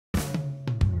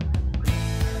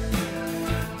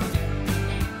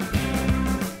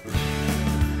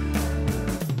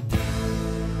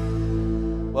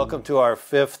Welcome to our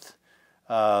fifth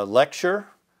lecture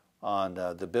on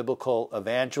the biblical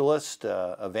evangelist.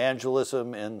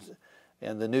 Evangelism in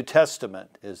the New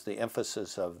Testament is the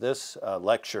emphasis of this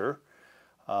lecture,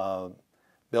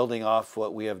 building off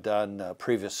what we have done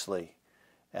previously.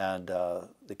 And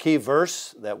the key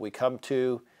verse that we come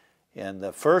to in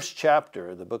the first chapter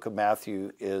of the book of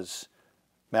Matthew is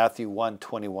Matthew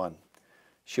 1:21.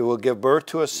 She will give birth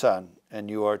to a son,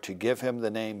 and you are to give him the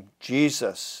name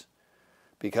Jesus,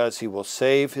 because he will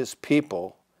save his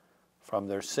people from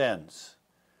their sins.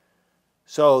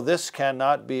 So this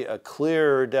cannot be a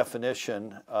clearer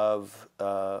definition of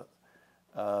the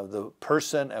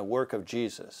person and work of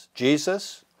Jesus.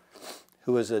 Jesus,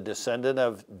 who is a descendant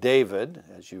of David,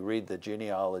 as you read the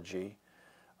genealogy,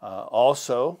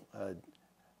 also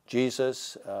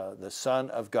Jesus, the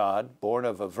Son of God, born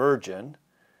of a virgin,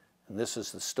 and this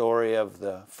is the story of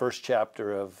the first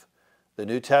chapter of the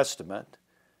New Testament.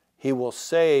 He will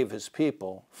save his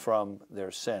people from their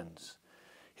sins.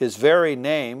 His very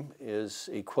name is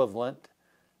equivalent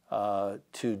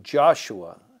to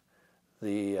Joshua,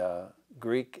 the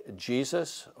Greek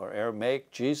Jesus or Aramaic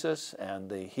Jesus, and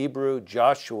the Hebrew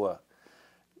Joshua.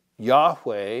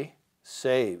 Yahweh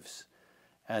saves.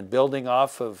 And building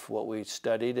off of what we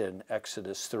studied in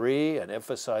Exodus 3 and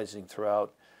emphasizing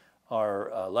throughout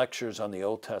our lectures on the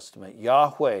Old Testament,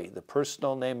 Yahweh, the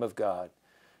personal name of God,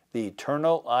 the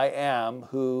eternal I am,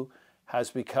 who has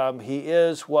become, he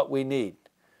is what we need.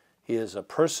 He is a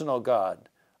personal God,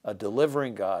 a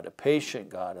delivering God, a patient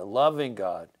God, a loving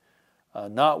God,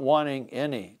 not wanting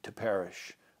any to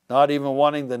perish, not even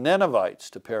wanting the Ninevites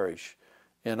to perish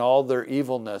in all their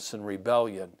evilness and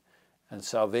rebellion. And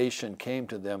salvation came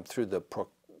to them through the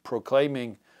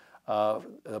proclamation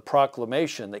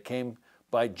that came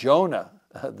by Jonah,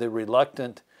 the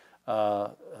reluctant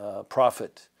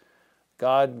prophet.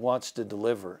 God wants to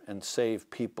deliver and save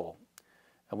people.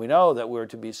 And we know that we're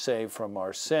to be saved from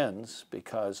our sins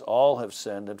because all have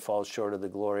sinned and fall short of the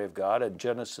glory of God. And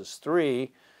Genesis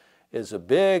 3 is a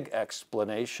big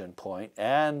explanation point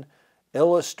and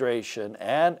illustration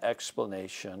and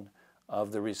explanation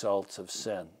of the results of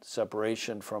sin.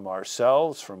 Separation from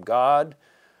ourselves, from God,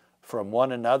 from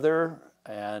one another,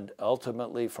 and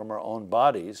ultimately from our own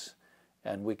bodies.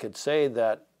 And we could say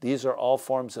that these are all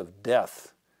forms of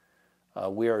death.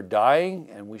 We are dying,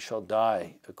 and we shall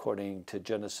die, according to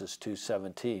Genesis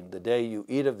 2:17. The day you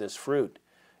eat of this fruit,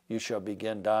 you shall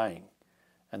begin dying.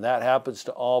 And that happens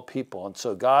to all people. And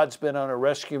so God's been on a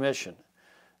rescue mission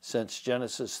since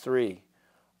Genesis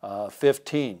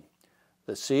 3:15.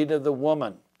 The seed of the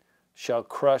woman shall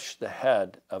crush the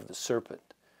head of the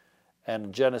serpent.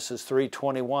 And Genesis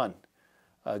 3:21,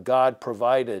 God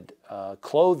provided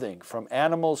clothing from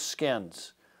animals'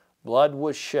 skins. Blood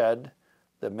was shed.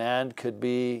 The man could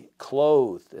be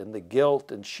clothed, and the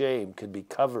guilt and shame could be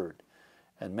covered.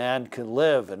 And man could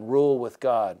live and rule with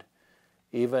God,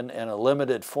 even in a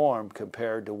limited form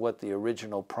compared to what the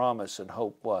original promise and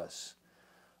hope was.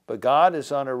 But God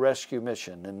is on a rescue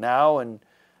mission. And now in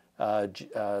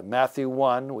Matthew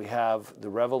 1, we have the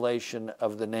revelation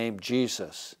of the name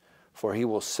Jesus, for he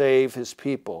will save his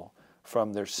people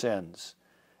from their sins.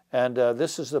 And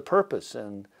this is the purpose.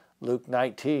 In Luke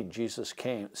 19, Jesus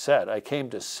said, I came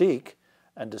to seek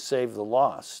and to save the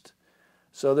lost.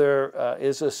 So there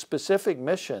is a specific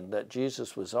mission that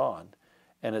Jesus was on,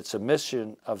 and it's a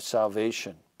mission of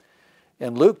salvation.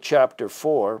 In Luke chapter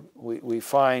 4, we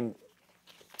find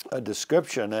a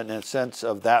description in a sense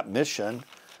of that mission,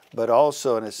 but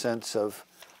also in a sense of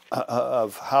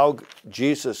how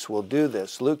Jesus will do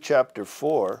this. Luke chapter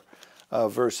 4,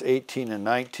 verse 18 and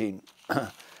 19,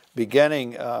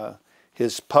 beginning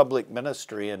his public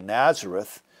ministry in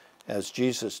Nazareth, as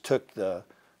Jesus took the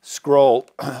scroll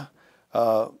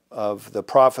of the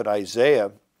prophet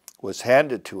Isaiah, was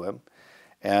handed to him,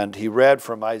 and he read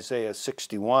from Isaiah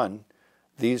 61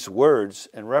 these words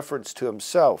in reference to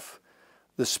himself.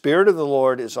 The Spirit of the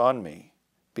Lord is on me,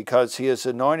 because he has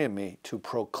anointed me to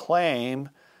proclaim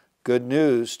good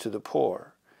news to the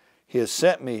poor. He has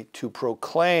sent me to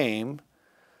proclaim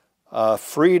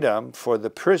freedom for the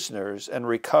prisoners and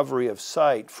recovery of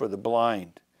sight for the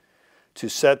blind, to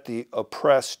set the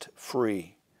oppressed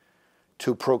free,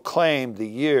 to proclaim the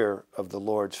year of the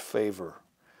Lord's favor.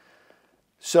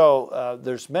 So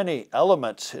there's many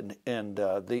elements in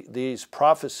these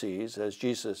prophecies as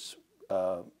Jesus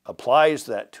applies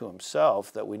that to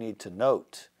himself that we need to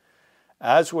note.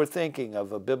 As we're thinking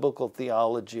of a biblical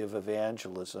theology of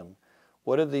evangelism,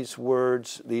 what are these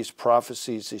words, these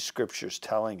prophecies, these scriptures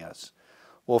telling us?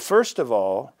 Well, first of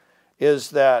all,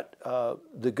 is that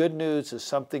the good news is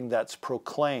something that's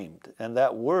proclaimed. And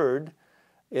that word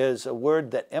is a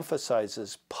word that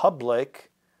emphasizes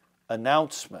public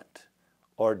announcement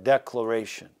or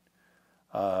declaration.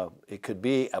 It could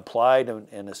be applied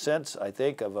in a sense, I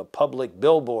think, of a public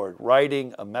billboard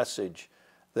writing a message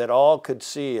that all could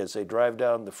see as they drive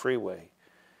down the freeway.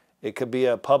 It could be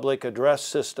a public address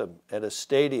system at a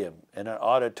stadium, in an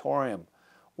auditorium,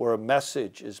 where a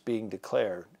message is being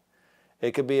declared.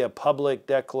 It could be a public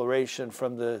declaration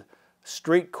from the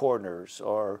street corners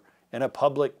or in a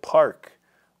public park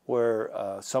where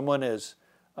someone is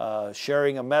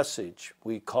sharing a message.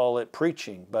 We call it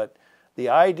preaching, but the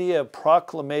idea of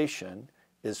proclamation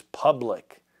is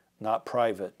public, not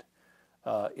private.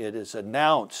 It is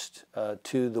announced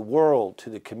to the world, to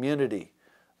the community,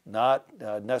 not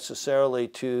necessarily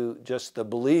to just the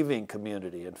believing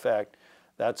community. In fact,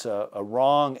 that's a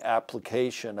wrong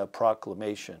application of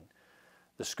proclamation.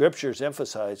 The Scriptures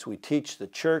emphasize we teach the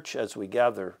church as we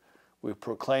gather, we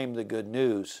proclaim the good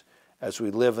news as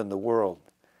we live in the world.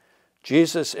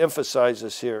 Jesus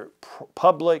emphasizes here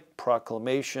public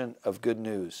proclamation of good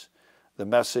news, the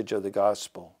message of the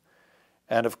gospel.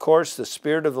 And of course, the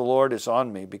Spirit of the Lord is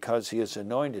on me because He has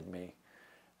anointed me.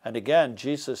 And again,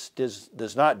 Jesus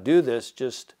does not do this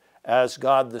just as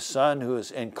God the Son who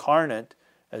is incarnate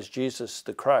as Jesus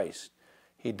the Christ.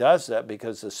 He does that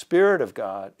because the Spirit of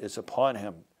God is upon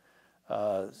Him.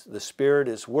 The Spirit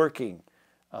is working,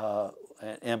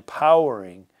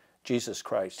 empowering Jesus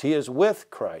Christ. He is with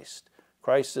Christ.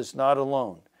 Christ is not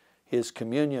alone. His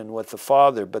communion with the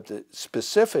Father, but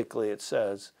specifically it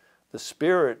says, the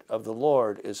Spirit of the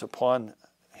Lord is upon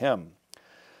Him.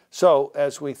 So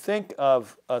as we think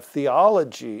of a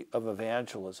theology of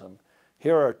evangelism,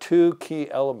 here are two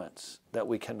key elements that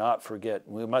we cannot forget,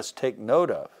 we must take note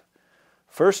of.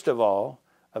 First of all,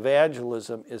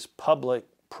 evangelism is public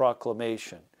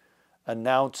proclamation,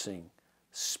 announcing,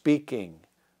 speaking,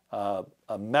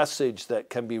 a message that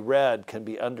can be read, can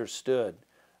be understood,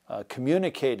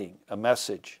 communicating a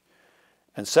message.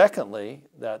 And secondly,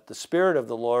 that the Spirit of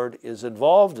the Lord is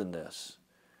involved in this.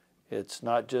 It's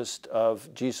not just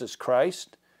of Jesus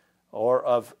Christ or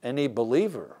of any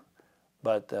believer,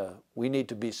 but we need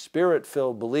to be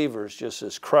Spirit-filled believers just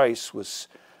as Christ was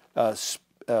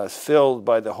filled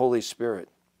by the Holy Spirit.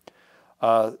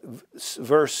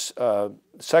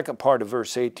 Second part of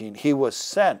verse 18, He was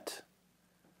sent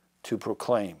to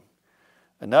proclaim.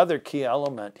 Another key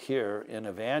element here in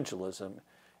evangelism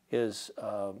is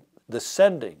the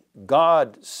sending,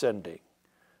 God sending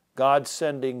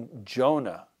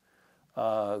Jonah,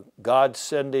 God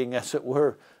sending, as it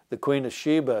were, the Queen of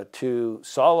Sheba to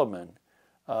Solomon.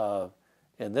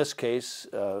 In this case,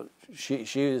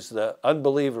 she is the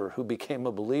unbeliever who became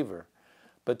a believer.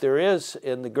 But there is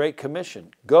in the Great Commission,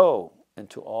 go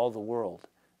into all the world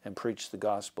and preach the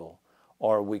gospel.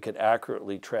 Or we could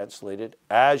accurately translate it,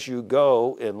 as you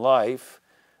go in life,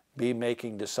 be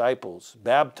making disciples,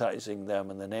 baptizing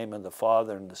them in the name of the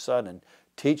Father and the Son, and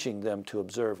teaching them to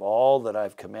observe all that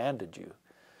I've commanded you.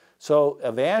 So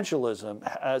evangelism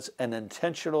has an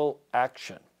intentional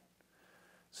action.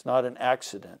 It's not an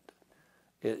accident.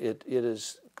 It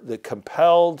is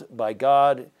compelled by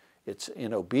God. It's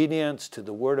in obedience to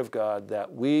the Word of God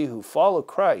that we who follow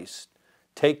Christ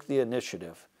take the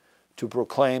initiative to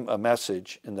proclaim a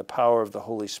message in the power of the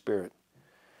Holy Spirit.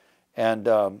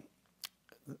 And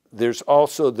there's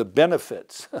also the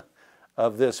benefits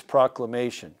of this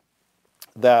proclamation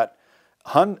that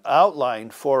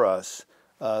outline for us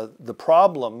the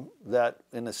problem that,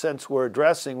 in a sense, we're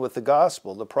addressing with the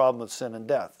gospel, the problem of sin and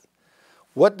death.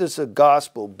 What does the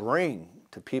gospel bring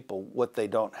to people what they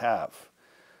don't have?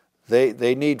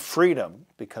 They need freedom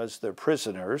because they're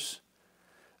prisoners.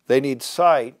 They need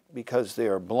sight because they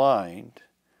are blind.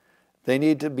 They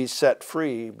need to be set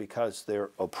free because they're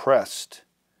oppressed.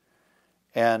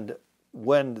 And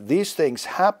when these things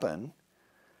happen,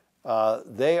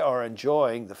 they are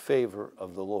enjoying the favor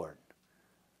of the Lord.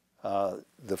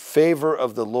 The favor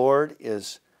of the Lord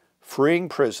is freeing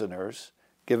prisoners,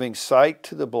 giving sight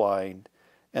to the blind,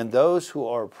 and those who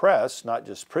are oppressed, not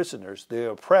just prisoners,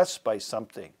 they're oppressed by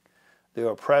something. They're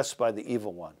oppressed by the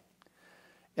evil one.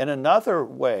 In another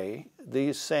way,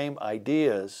 these same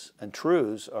ideas and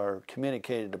truths are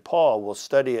communicated to Paul. We'll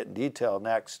study it in detail in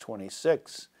Acts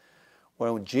 26.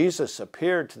 When Jesus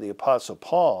appeared to the Apostle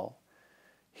Paul,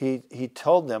 he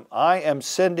told them, I am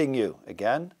sending you,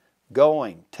 again,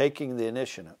 going, taking the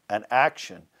initiative, an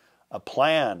action, a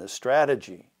plan, a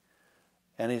strategy.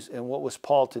 And what was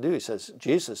Paul to do? He says,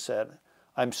 Jesus said,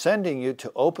 I'm sending you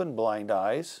to open blind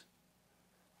eyes,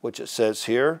 which it says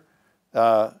here,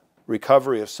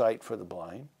 recovery of sight for the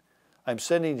blind. I'm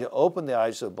sending you to open the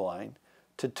eyes of the blind,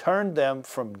 to turn them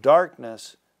from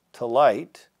darkness to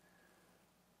light,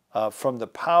 from the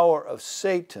power of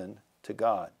Satan to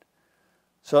God.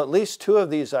 So at least two of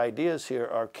these ideas here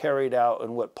are carried out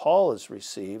in what Paul has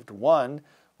received. One,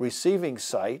 receiving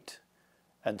sight,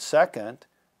 and second,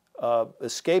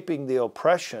 escaping the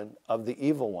oppression of the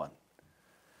evil one.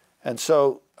 And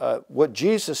so what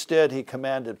Jesus did, he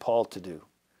commanded Paul to do.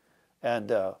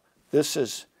 And this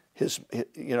is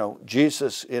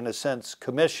Jesus, in a sense,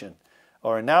 commission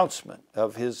or announcement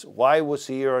of his, why was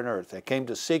he here on earth? I came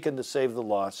to seek and to save the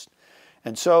lost.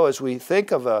 And so as we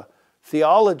think of a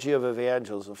theology of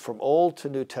evangelism from Old to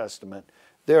New Testament,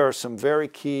 there are some very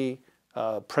key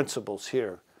principles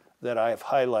here that I have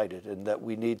highlighted and that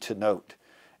we need to note.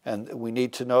 And we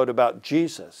need to note about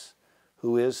Jesus,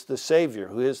 who is the Savior,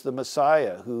 who is the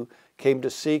Messiah, who came to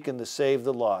seek and to save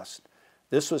the lost.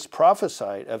 This was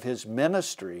prophesied of his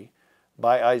ministry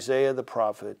by Isaiah the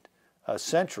prophet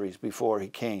centuries before he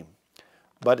came.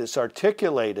 But it's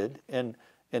articulated in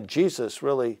Jesus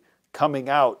really coming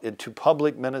out into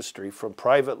public ministry, from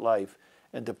private life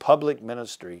into public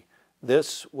ministry.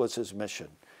 This was his mission.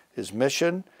 His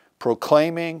mission,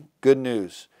 proclaiming good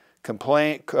news,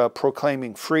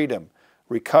 proclaiming freedom,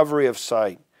 recovery of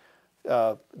sight,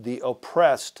 the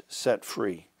oppressed set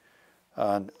free.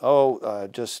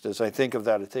 Just as I think of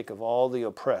that, I think of all the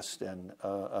oppressed in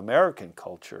American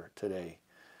culture today.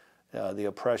 The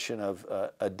oppression of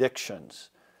addictions,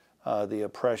 the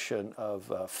oppression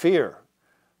of fear.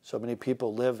 So many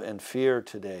people live in fear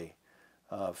today.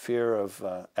 Fear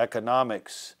of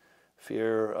economics,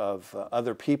 fear of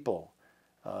other people,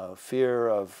 fear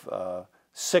of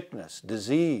sickness,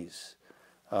 disease.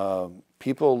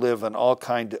 People live in all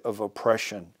kinds of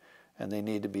oppression, and they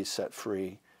need to be set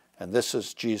free. And this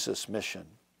is Jesus' mission.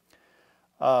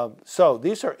 So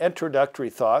these are introductory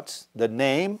thoughts. The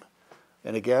name,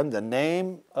 and again, the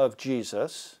name of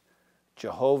Jesus,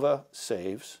 Jehovah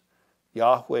saves,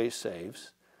 Yahweh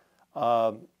saves,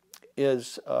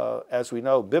 is, as we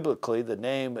know biblically, the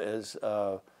name is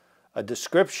a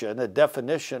description, a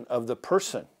definition of the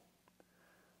person.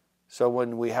 So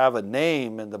when we have a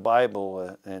name in the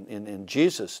Bible, and in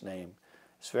Jesus' name,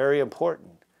 it's very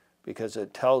important because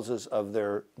it tells us of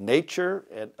their nature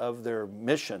and of their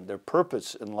mission, their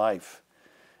purpose in life.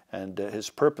 And his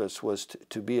purpose was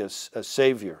to be a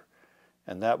Savior,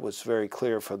 and that was very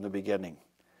clear from the beginning.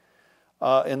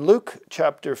 In Luke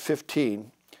chapter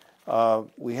 15,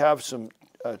 we have some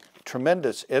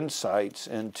tremendous insights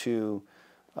into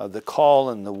the call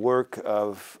and the work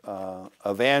of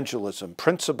evangelism,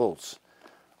 principles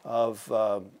of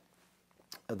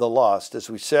the lost.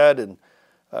 As we said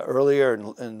earlier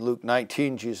in Luke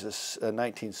 19,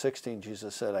 19:16,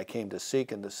 Jesus said, "I came to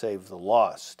seek and to save the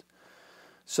lost."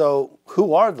 So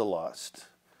who are the lost?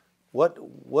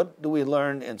 What do we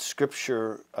learn in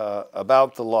Scripture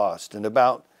about the lost and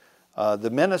about the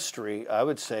ministry, I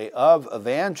would say, of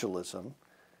evangelism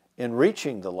in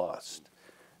reaching the lost?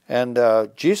 And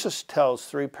Jesus tells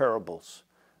three parables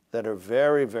that are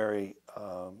very, very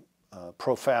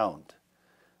profound.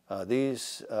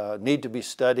 These need to be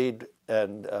studied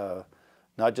and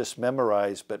not just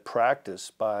memorized, but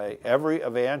practiced by every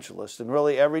evangelist and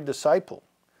really every disciple,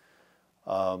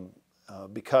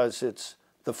 because it's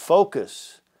the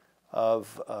focus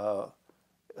of,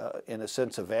 in a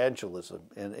sense, evangelism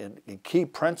and key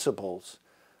principles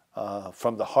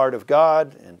from the heart of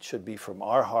God, and should be from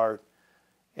our heart.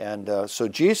 And so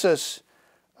Jesus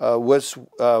was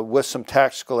with some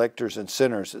tax collectors and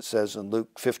sinners, it says in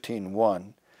Luke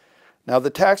 15:1. Now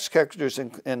the tax collectors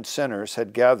and sinners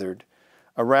had gathered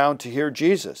around to hear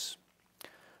Jesus.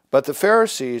 But the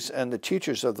Pharisees and the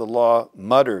teachers of the law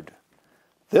muttered,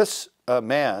 "This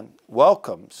man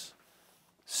welcomes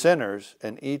sinners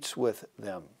and eats with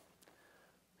them."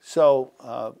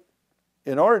 So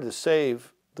in order to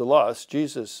save the lost,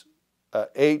 Jesus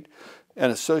ate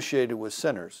and associated with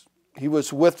sinners. He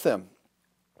was with them.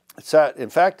 In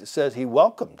fact, it says he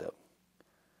welcomed them.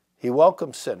 He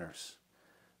welcomed sinners.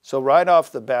 So right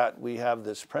off the bat, we have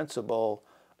this principle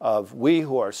of we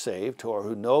who are saved, or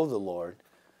who know the Lord,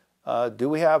 do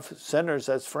we have sinners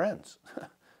as friends?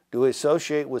 Do we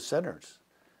associate with sinners?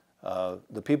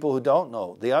 The people who don't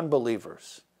know, the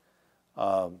unbelievers.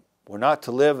 We're not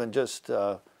to live in just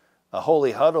a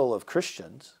holy huddle of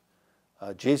Christians.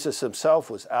 Jesus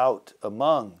himself was out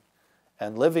among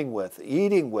and living with,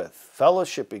 eating with,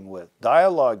 fellowshipping with,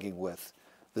 dialoguing with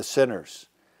the sinners.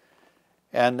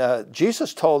 And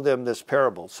Jesus told them this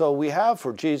parable. So we have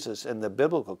for Jesus in the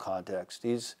biblical context,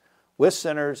 he's with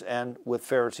sinners and with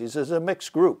Pharisees. There's a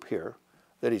mixed group here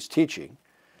that he's teaching.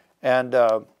 And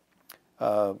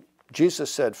Jesus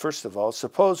said, first of all,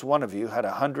 suppose one of you had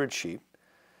 100 sheep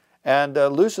and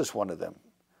loses one of them.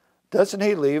 Doesn't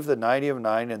he leave the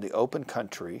 99 in the open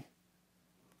country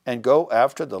and go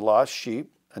after the lost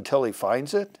sheep until he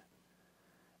finds it?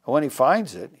 And when he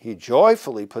finds it, he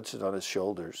joyfully puts it on his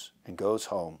shoulders and goes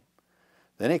home.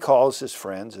 Then he calls his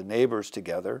friends and neighbors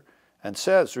together and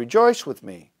says, "Rejoice with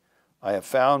me, I have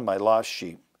found my lost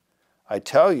sheep." I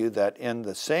tell you that in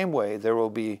the same way there will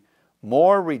be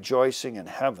more rejoicing in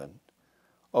heaven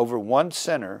over one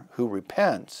sinner who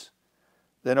repents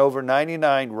than over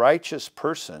 99 righteous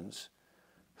persons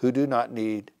who do not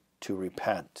need to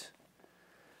repent.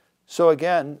 So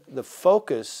again, the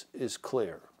focus is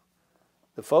clear.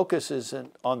 The focus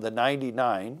isn't on the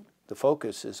 99, the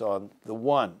focus is on the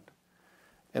one.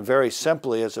 And very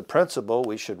simply, as a principle,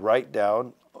 we should write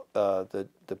down the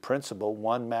principle,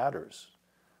 one matters.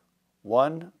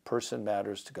 One person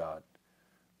matters to God.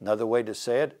 Another way to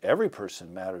say it, every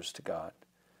person matters to God.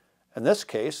 In this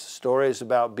case, the story is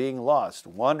about being lost,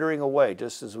 wandering away,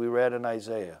 just as we read in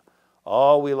Isaiah.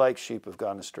 All we like sheep have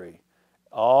gone astray.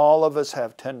 All of us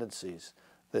have tendencies.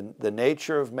 The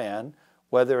nature of man,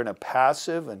 whether in a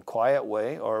passive and quiet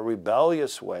way or a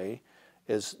rebellious way,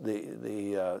 is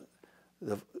the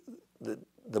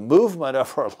movement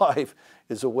of our life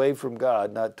is away from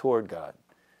God, not toward God.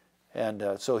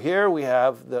 And so here we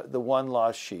have the one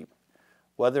lost sheep.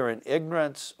 Whether in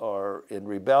ignorance or in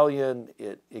rebellion,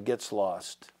 it gets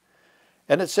lost.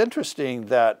 And it's interesting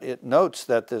that it notes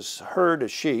that this herd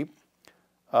of sheep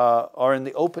are in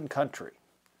the open country.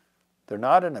 They're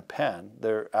not in a pen.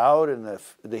 They're out in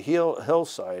the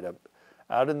hillside,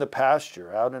 out in the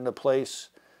pasture, out in a place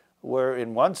where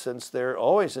in one sense they're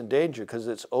always in danger because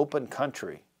it's open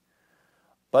country.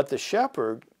 But the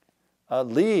shepherd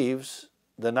leaves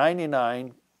the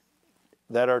 99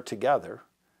 that are together,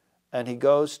 and he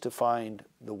goes to find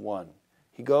the one.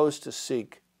 He goes to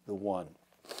seek the one.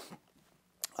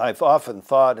 I've often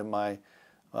thought in my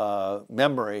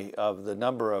memory of the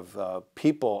number of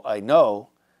people I know,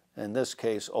 in this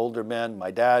case older men,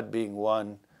 my dad being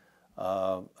one,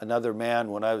 another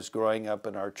man when I was growing up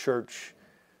in our church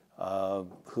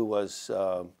who was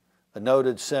a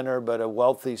noted sinner but a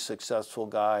wealthy, successful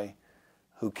guy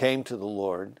who came to the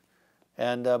Lord.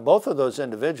 And both of those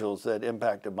individuals that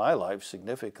impacted my life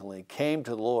significantly came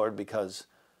to the Lord because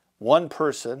one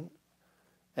person,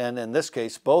 and in this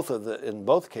case, in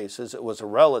both cases, it was a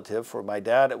relative. For my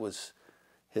dad, it was,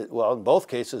 in both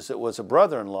cases, it was a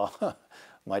brother-in-law.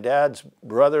 My dad's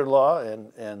brother-in-law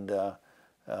and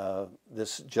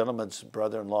this gentleman's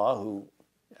brother-in-law, who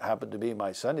happened to be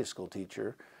my Sunday school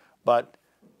teacher. But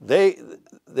they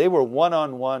were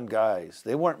one-on-one guys.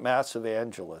 They weren't mass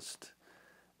evangelists.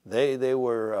 They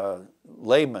were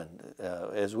laymen,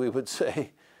 as we would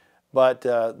say, but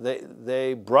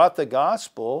they brought the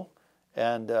gospel,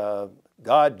 and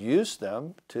God used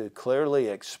them to clearly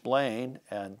explain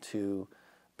and to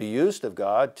be used of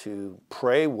God to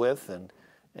pray with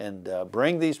and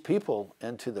bring these people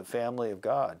into the family of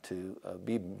God to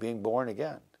being born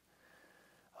again.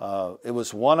 It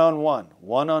was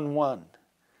one-on-one,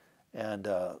 and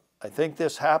I think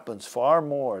this happens far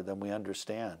more than we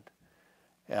understand.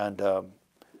 And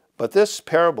but this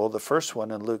parable, the first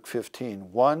one in Luke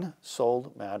 15, one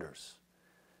soul matters.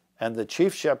 And the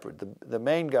chief shepherd, the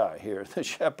main guy here, the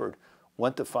shepherd,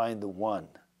 went to find the one.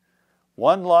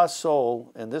 One lost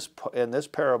soul in this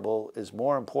parable is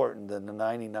more important than the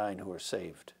 99 who are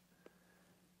saved.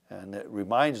 And it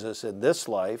reminds us in this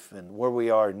life and where we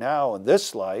are now in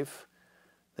this life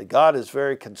that God is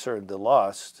very concerned the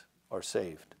lost are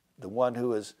saved. The one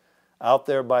who is out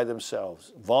there by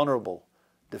themselves, vulnerable,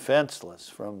 defenseless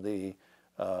from the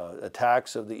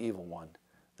attacks of the evil one,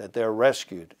 that they're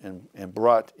rescued and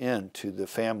brought into the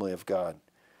family of God.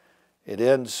 It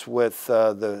ends with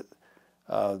the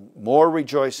more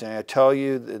rejoicing. I tell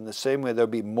you, in the same way, there'll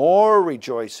be more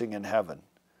rejoicing in heaven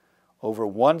over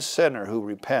one sinner who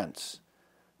repents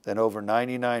than over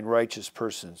 99 righteous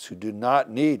persons who do not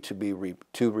need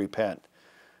to repent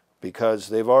because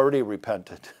they've already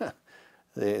repented.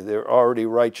 They're already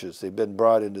righteous. They've been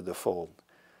brought into the fold.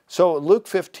 So Luke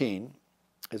 15,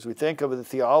 as we think of the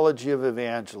theology of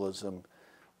evangelism,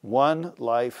 one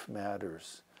life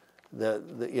matters.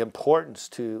 The importance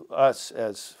to us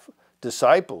as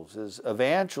disciples, as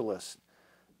evangelists,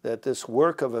 that this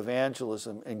work of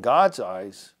evangelism in God's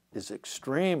eyes is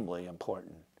extremely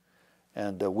important,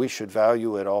 and we should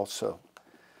value it also.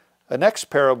 The next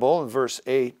parable in verse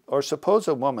 8, or suppose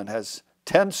a woman has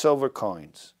 10 silver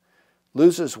coins,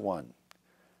 loses one.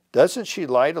 Doesn't she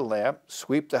light a lamp,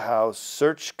 sweep the house,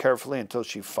 search carefully until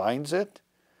she finds it?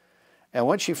 And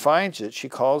when she finds it, she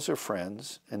calls her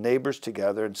friends and neighbors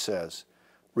together and says,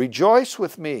 "Rejoice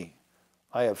with me,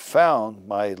 I have found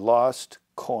my lost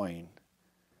coin."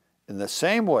 In the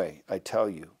same way, I tell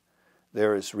you,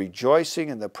 there is rejoicing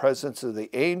in the presence of the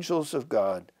angels of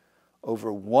God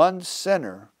over one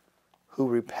sinner who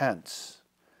repents.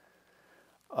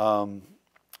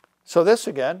 So this,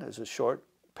 again, is a short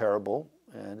parable,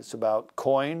 and it's about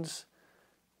coins,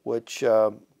 which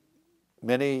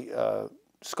many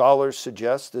scholars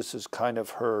suggest this is kind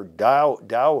of her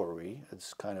dowry.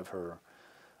 It's kind of her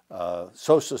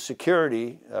Social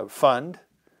Security fund,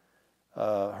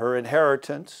 her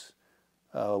inheritance,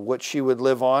 what she would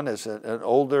live on as an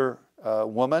older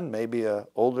woman, maybe an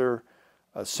older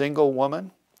single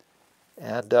woman,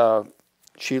 and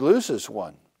she loses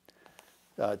one.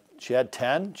 She had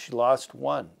 10, she lost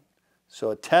one. So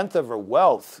a tenth of her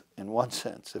wealth, in one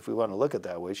sense, if we want to look at it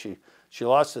that way, she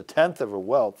lost a tenth of her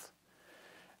wealth.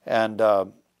 And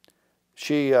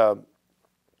she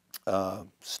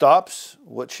stops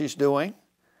what she's doing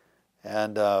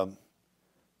and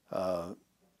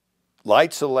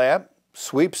lights a lamp,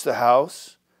 sweeps the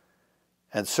house,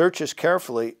 and searches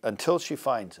carefully until she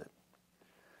finds it.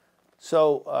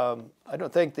 So I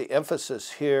don't think the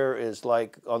emphasis here is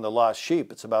like on the lost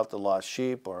sheep. It's about the lost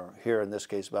sheep, or here in this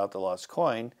case about the lost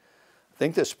coin. I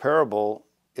think this parable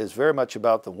is very much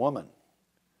about the woman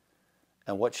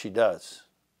and what she does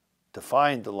to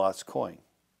find the lost coin.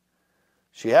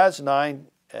 She has 9,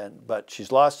 but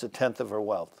she's lost a tenth of her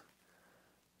wealth.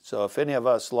 So if any of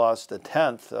us lost a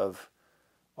tenth of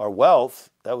our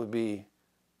wealth, that would be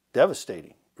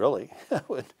devastating, really. That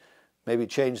would maybe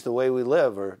change the way we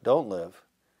live or don't live.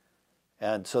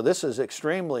 And so this is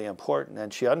extremely important,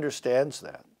 and she understands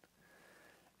that.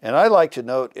 And I like to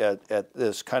note at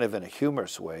this kind of in a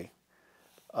humorous way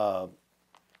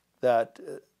that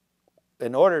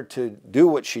in order to do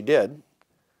what she did,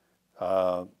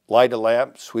 light a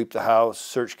lamp, sweep the house,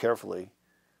 search carefully,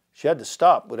 she had to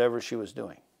stop whatever she was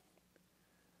doing.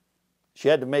 She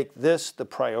had to make this the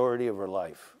priority of her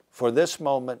life. For this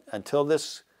moment, until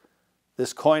this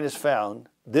coin is found,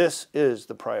 this is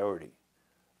the priority.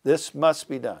 This must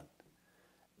be done.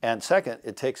 And second,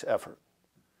 it takes effort.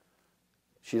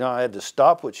 She not only had to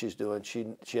stop what she's doing,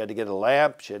 she had to get a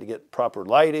lamp, she had to get proper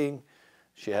lighting,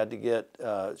 she had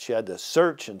to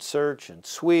search and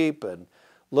sweep and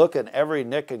look in every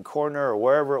nick and corner or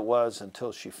wherever it was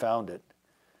until she found it.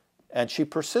 And she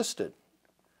persisted.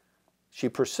 She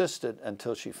persisted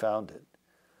until she found it.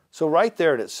 So right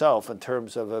there in itself, in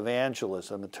terms of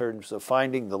evangelism, in terms of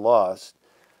finding the lost,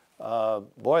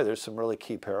 boy, there's some really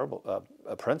key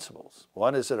principles.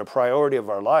 One is it a priority of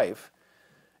our life,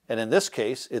 and in this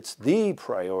case, it's the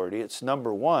priority. It's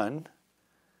number one.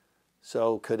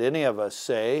 So could any of us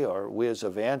say, or we as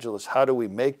evangelists, how do we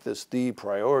make this the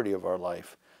priority of our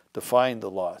life? To find the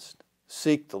lost,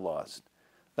 seek the lost.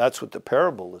 That's what the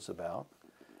parable is about.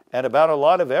 And about a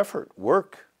lot of effort,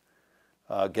 work,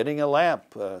 getting a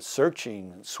lamp,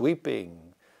 searching,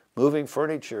 sweeping, moving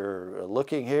furniture,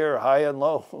 looking here high and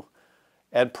low,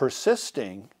 and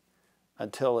persisting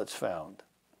until it's found.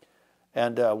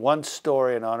 And one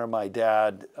story in honor of my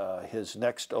dad, his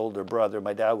next older brother,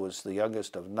 my dad was the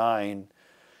youngest of 9,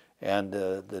 and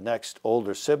the next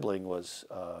older sibling was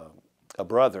a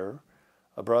brother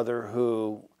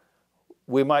who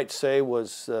we might say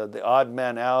was the odd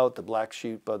man out, the black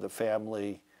sheep of the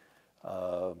family,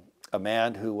 a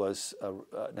man who was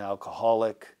an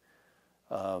alcoholic,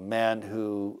 a man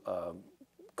who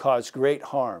caused great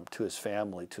harm to his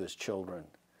family, to his children,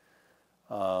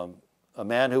 a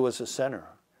man who was a sinner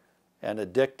and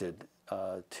addicted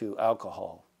to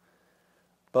alcohol.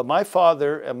 But my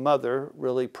father and mother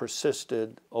really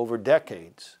persisted over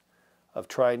decades of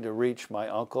trying to reach my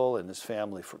uncle and his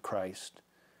family for Christ.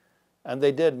 And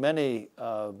they did many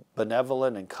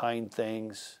benevolent and kind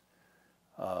things,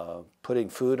 putting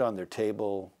food on their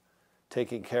table,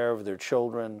 taking care of their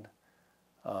children,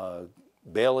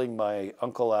 bailing my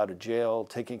uncle out of jail,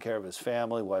 taking care of his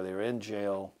family while they were in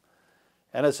jail.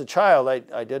 And as a child,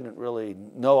 I didn't really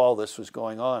know all this was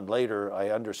going on. Later, I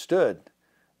understood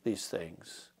these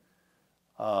things.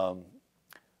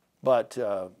 But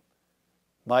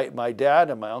my dad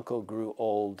and my uncle grew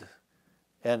old,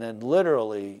 and in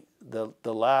literally the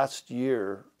last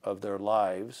year of their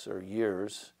lives, or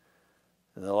years,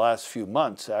 in the last few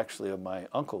months actually of my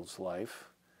uncle's life,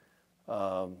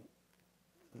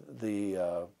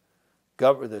 the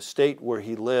state where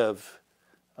he lived,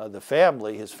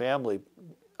 his family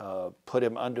put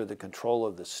him under the control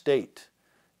of the state,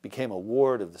 became a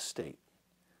ward of the state.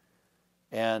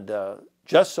 And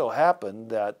just so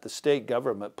happened that the state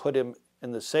government put him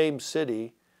in the same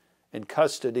city in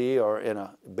custody, or in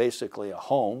basically a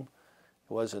home.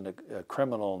 He wasn't a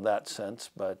criminal in that sense,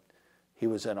 but he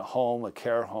was in a home, a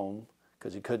care home,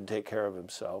 because he couldn't take care of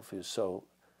himself. He was so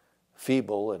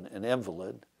feeble and an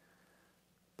invalid,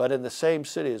 but in the same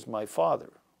city as my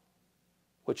father,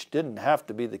 which didn't have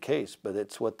to be the case, but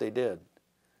it's what they did.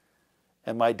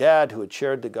 And my dad, who had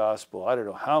shared the gospel, I don't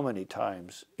know how many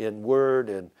times, in word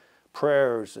and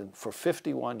prayers, and for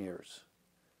 51 years,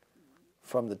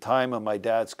 from the time of my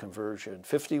dad's conversion,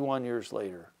 51 years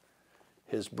later,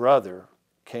 his brother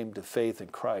came to faith in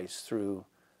Christ through,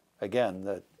 again,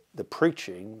 the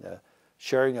preaching, the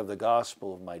sharing of the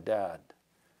gospel of my dad.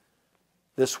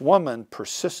 This woman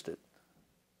persisted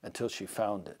until she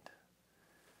found it.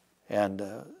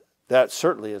 And that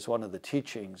certainly is one of the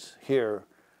teachings here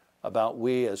about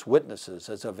we as witnesses,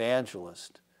 as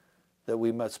evangelists, that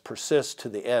we must persist to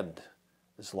the end,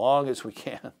 as long as we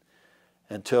can,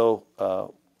 until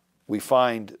we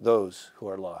find those who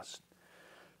are lost.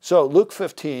 So Luke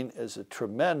 15 is a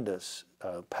tremendous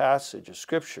passage of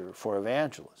Scripture for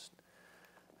evangelists.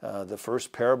 The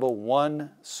first parable,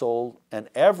 one soul, and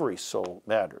every soul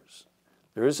matters.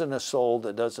 There isn't a soul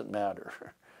that doesn't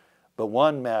matter, but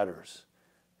one matters.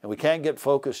 And we can't get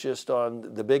focused just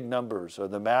on the big numbers or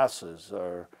the masses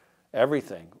or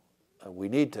everything. We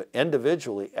need to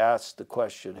individually ask the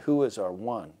question, who is our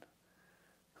one?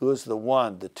 Who is the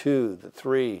one, the two, the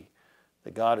three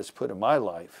that God has put in my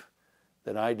life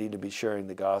that I need to be sharing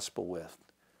the gospel with?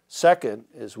 Second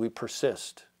is we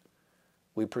persist.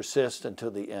 We persist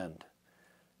until the end.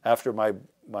 After my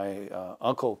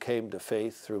uncle came to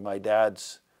faith through my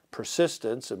dad's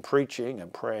persistence and preaching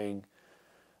and praying,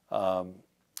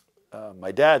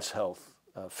 my dad's health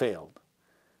failed.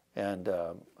 And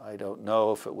I don't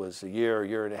know if it was a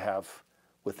year and a half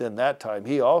within that time.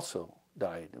 He also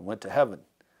died and went to heaven.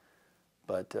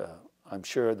 But I'm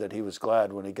sure that he was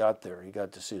glad when he got there. He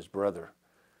got to see his brother,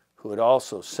 who had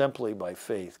also simply by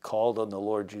faith called on the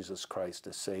Lord Jesus Christ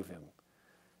to save him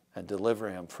and deliver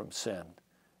him from sin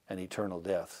and eternal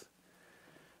death.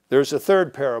 There's a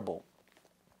third parable.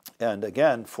 And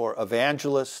again, for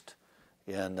evangelists,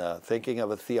 in thinking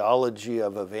of a theology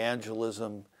of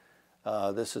evangelism,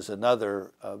 this is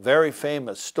another very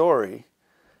famous story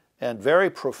and very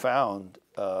profound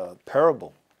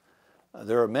parable.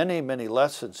 There are many, many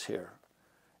lessons here.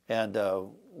 And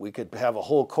we could have a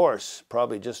whole course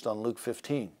probably just on Luke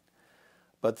 15.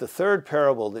 But the third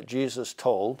parable that Jesus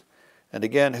told, and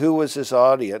again, who was his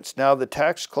audience? Now the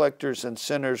tax collectors and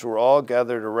sinners were all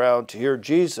gathered around to hear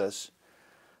Jesus,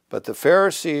 but the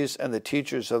Pharisees and the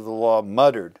teachers of the law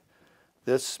muttered,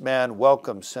 "This man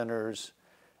welcomes sinners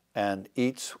and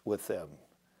eats with them."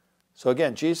 So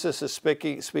again, Jesus is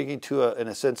speaking to, in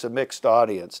a sense, a mixed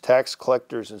audience, tax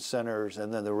collectors and sinners,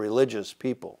 and then the religious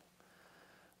people.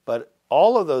 But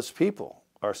all of those people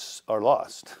are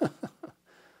lost.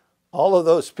 All of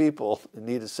those people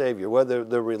need a Savior, whether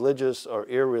they're religious or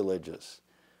irreligious.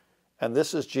 And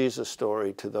this is Jesus'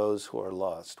 story to those who are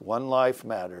lost. One life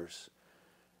matters,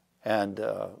 and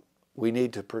we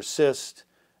need to persist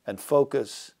and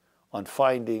focus on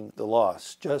finding the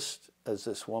lost, just as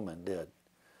this woman did,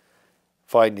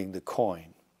 finding the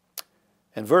coin.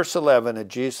 In verse 11, and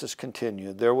Jesus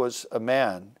continued, there was a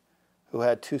man who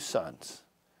had 2 sons.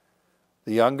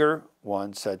 The younger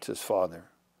one said to his father,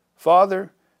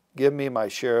 "Father, give me my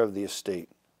share of the estate."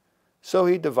 So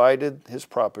he divided his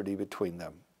property between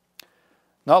them.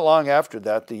 Not long after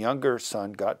that, the younger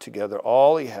son got together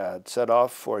all he had, set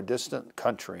off for a distant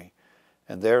country,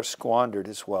 and there squandered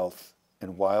his wealth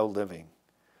in wild living.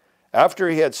 After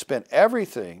he had spent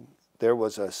everything, there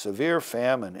was a severe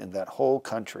famine in that whole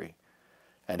country,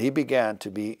 and he began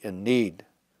to be in need.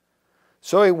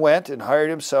 So he went and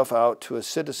hired himself out to a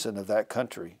citizen of that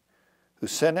country, who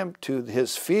sent him to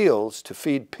his fields to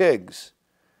feed pigs.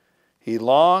 He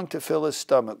longed to fill his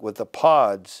stomach with the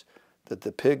pods that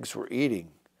the pigs were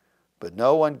eating, but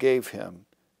no one gave him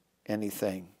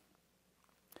anything.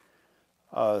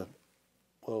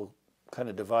 We'll kind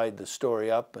of divide the story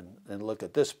up and look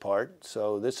at this part.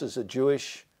 So this is a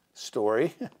Jewish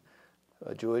story,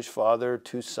 a Jewish father,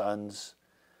 2 sons,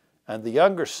 and the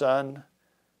younger son,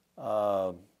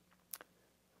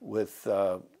 with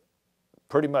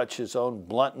pretty much his own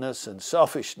bluntness and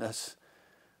selfishness,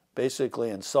 basically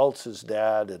insults his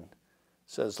dad and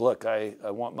says, "Look, I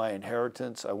want my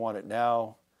inheritance. I want it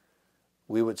now."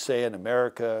 We would say in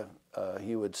America,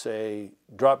 he would say,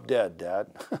 "Drop dead,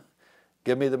 Dad.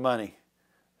 Give me the money.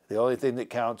 The only thing that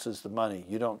counts is the money.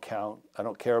 You don't count. I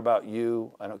don't care about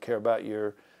you. I don't care about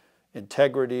your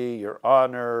integrity, your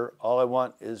honor. All I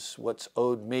want is what's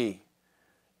owed me."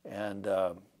 And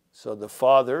so the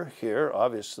father here,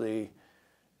 obviously,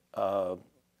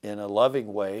 in a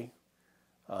loving way,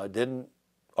 didn't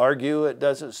argue, it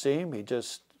doesn't seem. He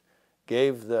just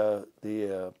gave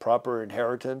the proper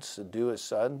inheritance to his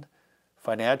son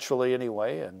financially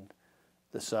anyway, and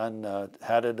the son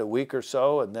had it a week or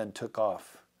so and then took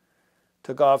off.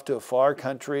 Took off to a far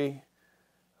country,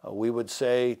 we would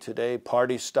say today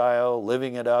party style,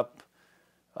 living it up,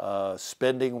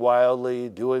 spending wildly,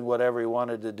 doing whatever he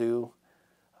wanted to do,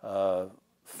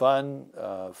 fun,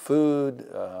 food,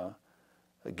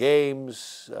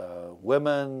 games,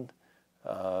 women,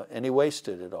 and he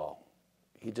wasted it all.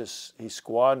 He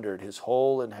squandered his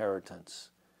whole inheritance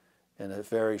in a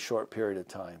very short period of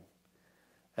time.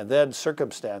 And then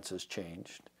circumstances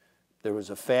changed. There was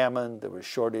a famine, there was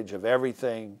shortage of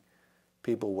everything.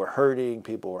 People were hurting,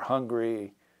 people were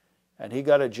hungry, and he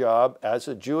got a job as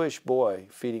a Jewish boy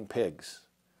feeding pigs.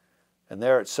 And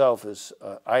there itself is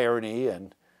irony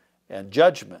and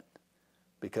judgment,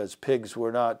 because pigs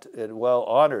were not well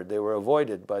honored. They were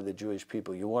avoided by the Jewish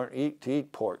people. You weren't to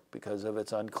eat pork because of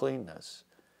its uncleanness.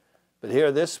 But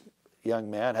here this young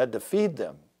man had to feed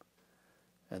them.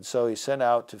 And so he sent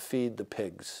out to feed the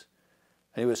pigs.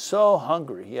 And he was so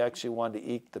hungry, he actually wanted to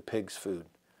eat the pig's food.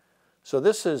 So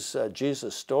this is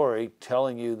Jesus' story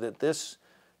telling you that this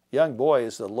young boy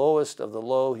is the lowest of the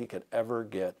low he could ever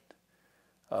get.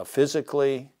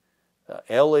 Physically,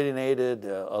 alienated,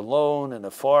 alone in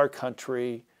a far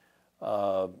country,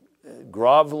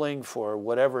 groveling for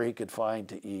whatever he could find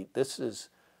to eat. This is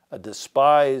a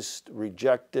despised,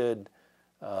 rejected,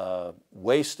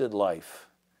 wasted life.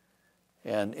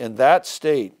 And in that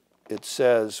state, it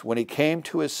says, when he came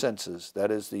to his senses, that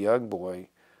is the young boy,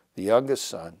 the youngest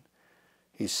son,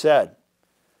 he said,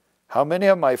 "How many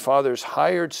of my father's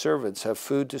hired servants have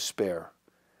food to spare?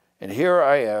 And here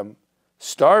I am,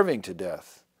 starving to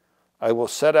death. I will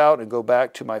set out and go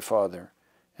back to my father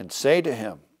and say to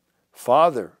him,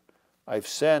 'Father, I've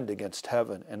sinned against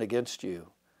heaven and against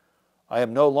you. I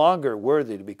am no longer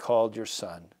worthy to be called your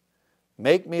son.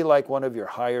 Make me like one of your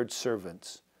hired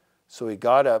servants.' So he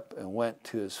got up and went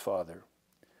to his father."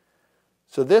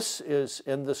 So this is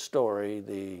in the story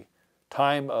the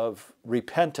time of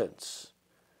repentance,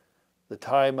 the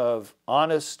time of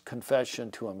honest confession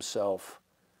to himself,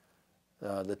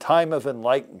 the time of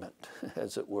enlightenment,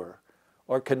 as it were,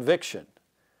 or conviction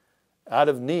out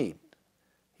of need.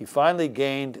 He finally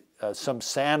gained some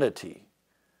sanity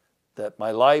that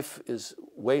my life is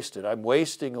wasted. I'm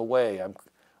wasting away.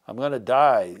 I'm going to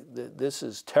die. This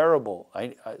is terrible.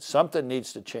 Something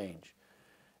needs to change.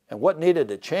 And what needed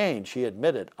to change, he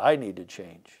admitted, I need to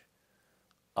change.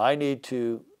 I need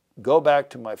to go back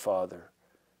to my father,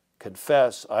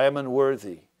 confess, I am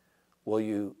unworthy. Will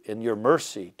you, in your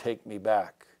mercy, take me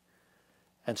back?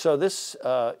 And so this,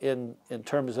 in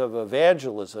terms of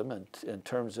evangelism and in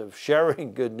terms of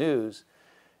sharing good news,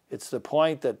 it's the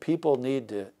point that people need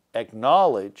to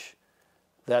acknowledge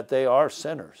that they are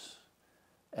sinners,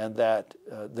 and that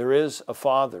there is a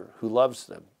Father who loves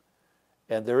them,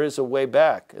 and there is a way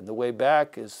back, and the way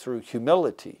back is through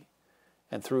humility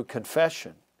and through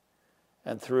confession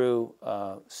and through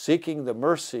seeking the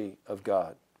mercy of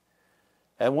God.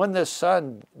 And when this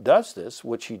son does this,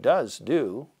 which he does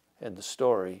do in the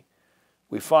story,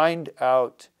 we find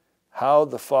out how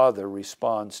the Father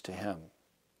responds to him.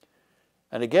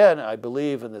 And again, I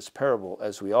believe in this parable,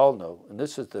 as we all know, and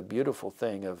this is the beautiful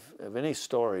thing of any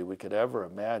story we could ever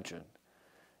imagine,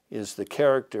 is the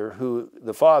character who,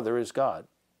 the Father is God.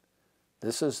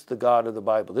 This is the God of the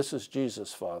Bible. This is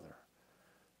Jesus' Father.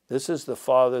 This is the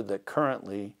Father that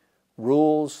currently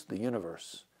rules the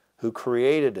universe, who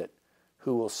created it,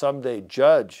 who will someday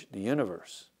judge the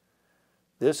universe.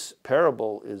 This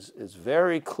parable is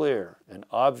very clear and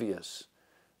obvious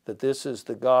that this is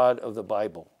the God of the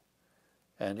Bible.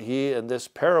 And he, in this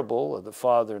parable of the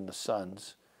Father and the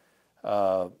sons,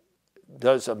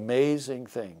 does amazing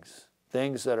things,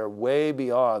 things that are way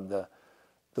beyond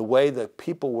the way that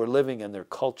people were living in their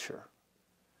culture.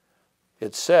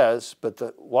 It says,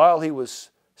 while he was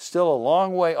still a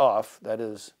long way off, that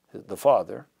is the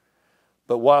Father,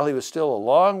 but while he was still a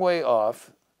long way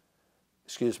off,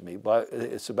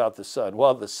 it's about the Son.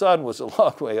 While the Son was a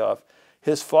long way off,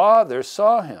 his Father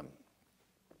saw him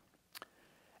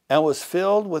and was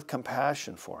filled with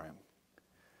compassion for him.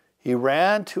 He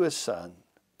ran to his son,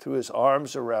 threw his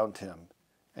arms around him,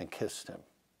 and kissed him.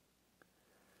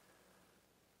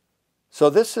 So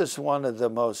this is one of the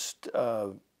most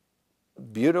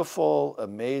beautiful,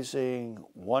 amazing,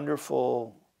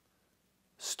 wonderful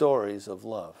stories of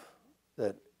love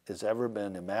that has ever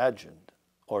been imagined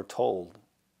or told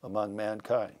among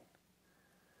mankind.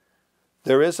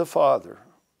 There is a Father,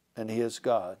 and he is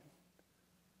God.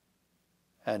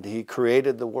 And he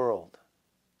created the world,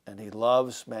 and he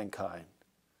loves mankind.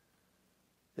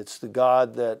 It's the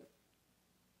God that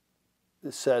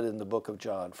said in the book of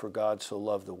John, for God so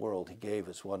loved the world, he gave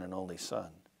his one and only Son.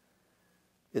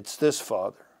 It's this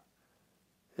Father.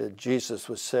 Jesus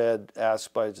was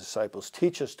asked by his disciples,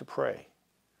 teach us to pray.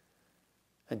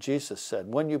 And Jesus said,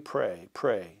 when you pray,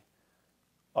 pray,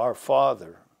 our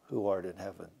Father who art in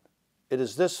heaven. It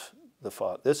is this the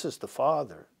Father. This is the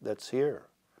Father that's here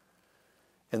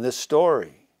in this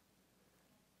story.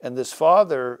 And this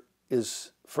Father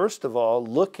is, first of all,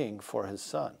 looking for his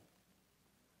Son.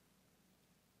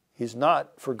 He's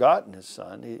not forgotten his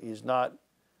Son. He's not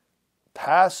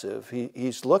passive.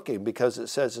 He's looking, because it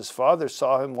says his Father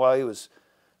saw him while he was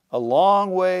a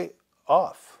long way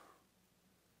off.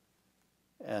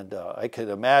 And I could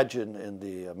imagine in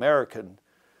the American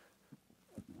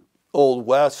Old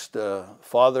West,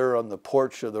 father on the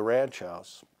porch of the ranch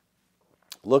house,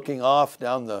 looking off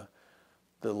down the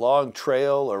long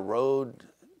trail or road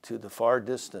to the far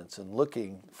distance and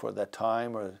looking for that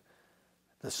time or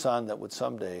the son that would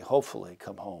someday hopefully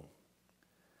come home.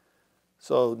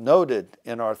 So noted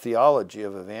in our theology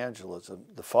of evangelism,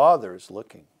 the Father is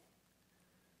looking.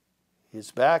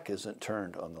 His back isn't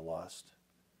turned on the lost.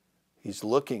 He's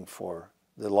looking for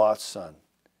the lost son.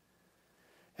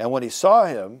 And when he saw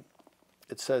him,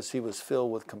 it says he was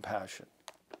filled with compassion.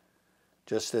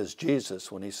 Just as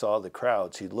Jesus, when he saw the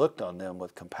crowds, he looked on them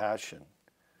with compassion.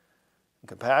 And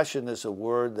compassion is a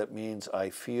word that means I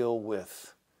feel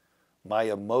with. My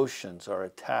emotions are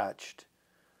attached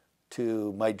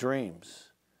to my dreams,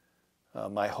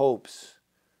 my hopes.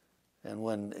 And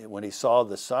when he saw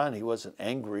the Son, he wasn't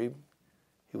angry.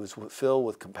 He was filled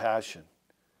with compassion,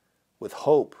 with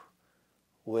hope,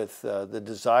 with the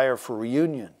desire for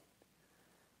reunion.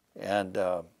 And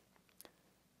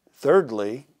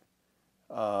thirdly,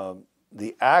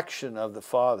 the action of the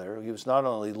Father. He was not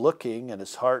only looking, and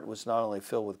his heart was not only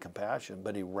filled with compassion,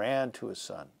 but he ran to his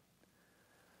Son.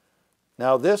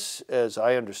 Now this, as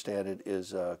I understand it,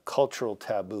 is a cultural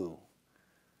taboo.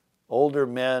 Older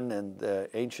men in the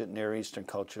ancient Near Eastern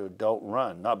culture don't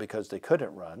run, not because they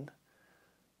couldn't run,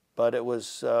 but it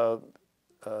was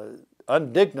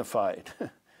undignified.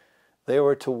 They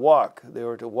were to walk. They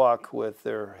were to walk with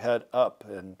their head up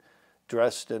and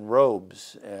dressed in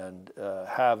robes and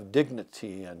have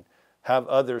dignity and have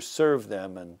others serve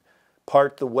them and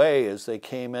part the way as they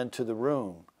came into the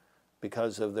room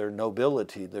because of their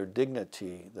nobility, their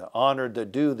dignity, the honor to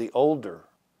do the older.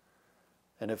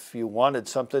 And if you wanted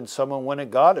something, someone went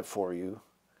and got it for you.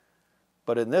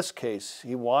 But in this case,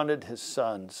 he wanted his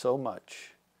Son so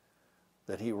much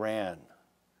that he ran.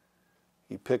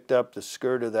 He picked up the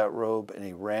skirt of that robe and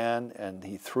he ran and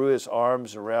he threw his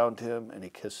arms around him and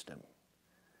he kissed him.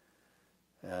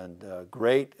 And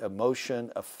great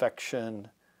emotion, affection,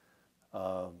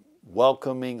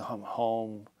 welcoming him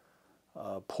home,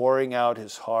 pouring out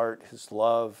his heart, his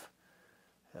love,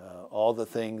 all the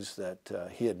things that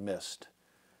he had missed.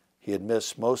 He had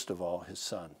missed most of all his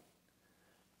Son.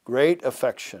 Great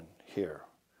affection here.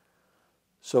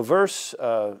 So verse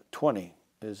 20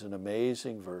 is an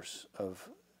amazing verse of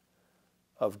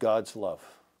God's love,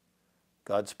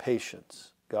 God's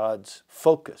patience, God's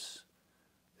focus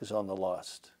is on the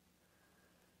lost.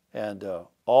 And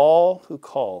all who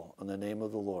call on the name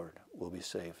of the Lord will be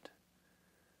saved.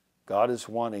 God is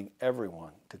wanting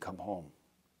everyone to come home.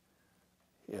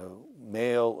 You know,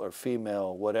 male or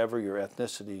female, whatever your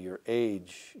ethnicity, your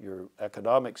age, your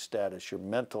economic status, your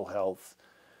mental health,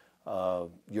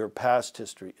 your past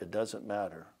history, it doesn't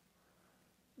matter.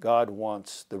 God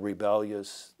wants the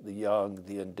rebellious, the young,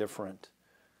 the indifferent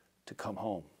to come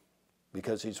home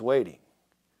because he's waiting.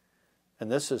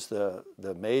 And this is the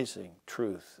amazing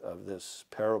truth of this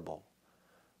parable.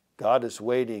 God is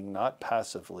waiting not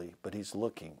passively, but he's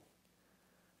looking.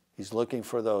 He's looking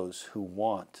for those who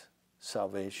want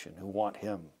salvation, who want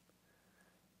him.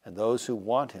 And those who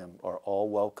want him are all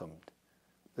welcomed.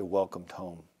 They're welcomed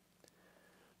home.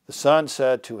 The son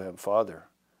said to him, Father,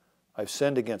 I've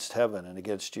sinned against heaven and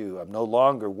against you. I'm no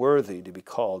longer worthy to be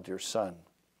called your son.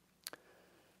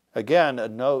 Again, a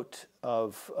note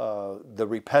of the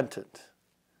repentant.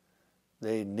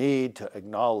 They need to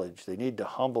acknowledge, they need to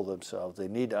humble themselves, they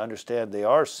need to understand they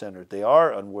are sinners, they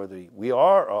are unworthy. We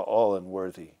are all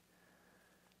unworthy.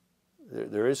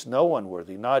 There is no one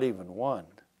worthy, not even one.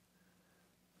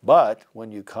 But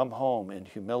when you come home in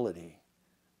humility,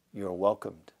 you're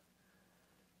welcomed,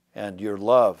 and you're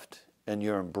loved, and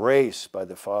you're embraced by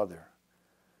the Father.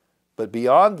 But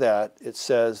beyond that, it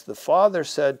says, the Father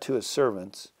said to his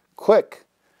servants, quick,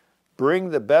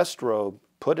 bring the best robe,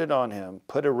 put it on him,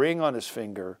 put a ring on his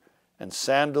finger, and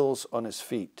sandals on his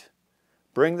feet.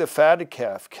 Bring the fatted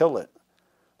calf, kill it.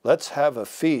 Let's have a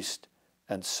feast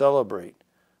and celebrate.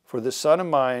 For the son of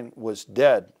mine was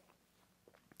dead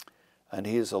and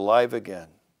he is alive again.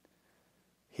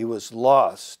 He was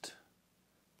lost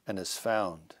and is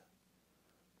found.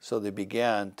 So they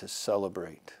began to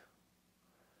celebrate.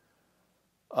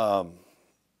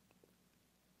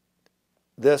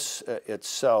 This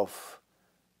itself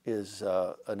is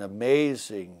an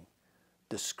amazing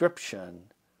description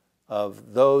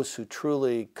of those who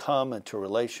truly come into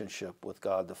relationship with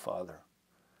God the Father.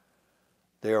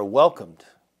 They are welcomed.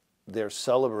 They're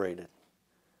celebrated.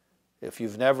 If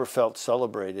you've never felt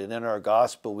celebrated, in our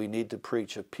gospel we need to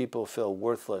preach if people feel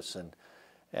worthless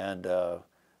and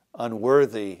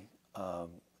unworthy.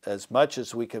 As much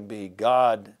as we can be,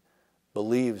 God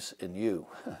believes in you.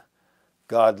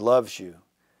 God loves you.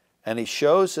 And he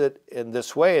shows it in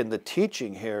this way, and the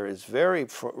teaching here is very,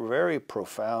 very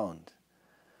profound.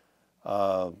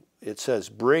 It says,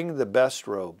 bring the best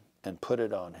robe and put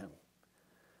it on him.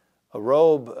 A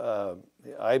robe,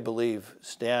 I believe,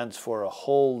 stands for a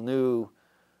whole new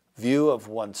view of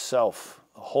oneself,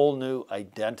 a whole new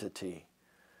identity.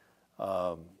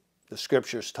 The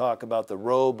scriptures talk about the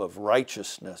robe of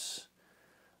righteousness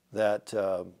that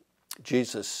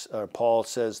Paul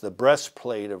says, the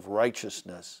breastplate of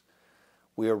righteousness.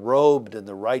 We are robed in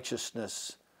the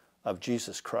righteousness of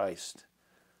Jesus Christ.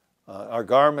 Our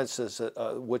garments,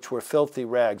 which were filthy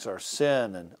rags, our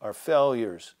sin and our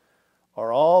failures,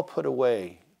 are all put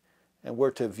away, and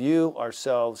we're to view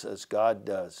ourselves as God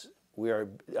does. We are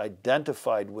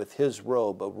identified with his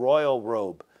robe, a royal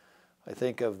robe. I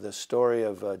think of the story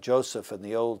of Joseph in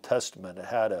the Old Testament. It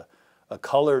had a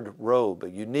colored robe, a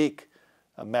unique,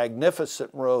 a magnificent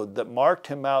robe that marked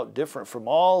him out different from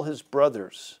all his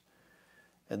brothers.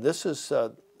 And this is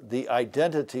the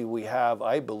identity we have,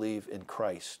 I believe, in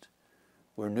Christ.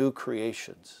 We're new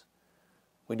creations.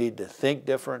 We need to think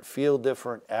different, feel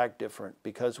different, act different,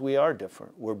 because we are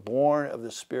different. We're born of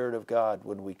the Spirit of God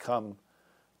when we come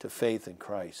to faith in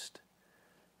Christ.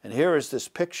 And here is this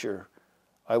picture.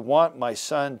 I want my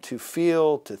son to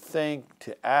feel, to think,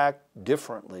 to act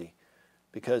differently,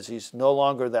 because he's no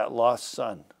longer that lost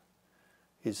son.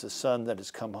 He's the son that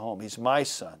has come home. He's my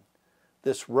son.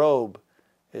 This robe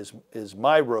is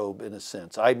my robe in a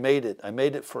sense. I made it. I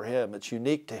made it for him. It's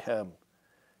unique to him.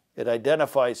 It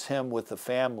identifies him with the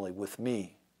family, with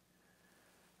me.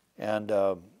 And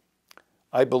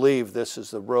I believe this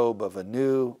is the robe of a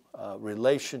new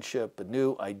relationship, a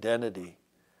new identity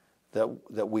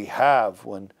that we have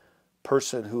when a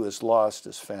person who is lost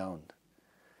is found.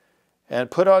 And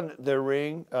put on the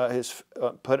ring,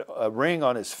 put a ring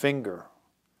on his finger.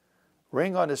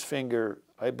 Ring on his finger,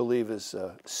 I believe, is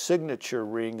a signature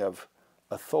ring of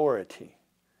authority.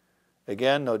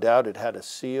 Again, no doubt it had a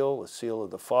seal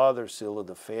of the Father, a seal of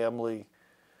the family.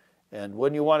 And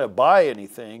when you want to buy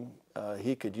anything,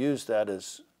 he could use that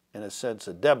as, in a sense,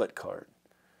 a debit card.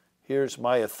 Here's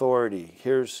my authority.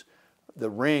 Here's the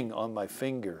ring on my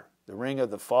finger. The ring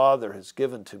of the Father has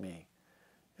given to me.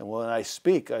 And when I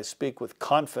speak with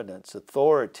confidence,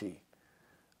 authority,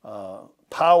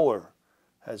 power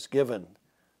has given,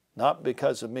 not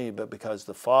because of me, but because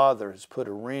the Father has put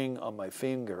a ring on my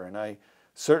finger. And I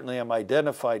certainly am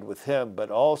identified with him,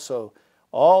 but also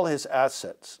all his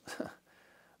assets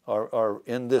are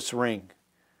in this ring.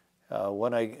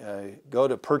 When I go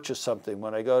to purchase something,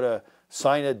 when I go to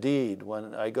sign a deed,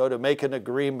 when I go to make an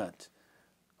agreement,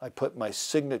 I put my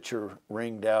signature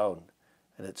ring down,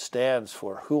 and it stands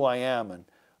for who I am, and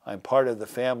I'm part of the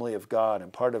family of God.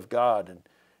 I'm part of God,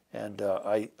 and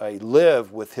I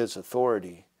live with his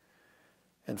authority.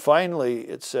 And finally,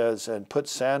 it says, and put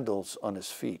sandals on his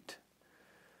feet.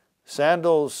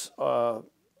 Sandals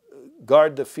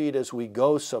guard the feet as we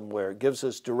go somewhere. It gives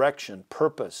us direction,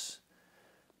 purpose.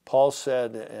 Paul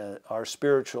said our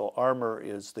spiritual armor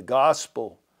is the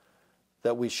gospel,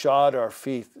 that we shod our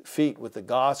feet with the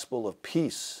gospel of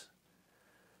peace,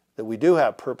 that we do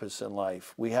have purpose in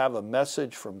life. We have a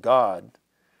message from God.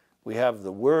 We have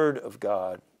the Word of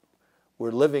God.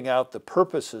 We're living out the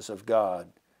purposes of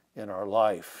God in our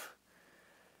life.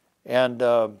 And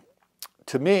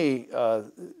to me,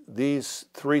 these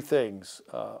three things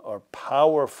are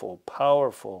powerful,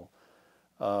 powerful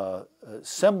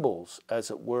symbols,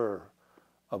 as it were,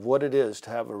 of what it is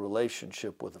to have a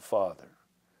relationship with the Father.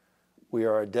 We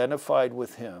are identified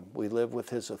with him, we live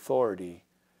with his authority,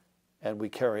 and we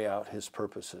carry out his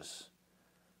purposes.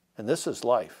 And this is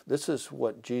life. This is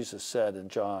what Jesus said in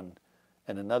John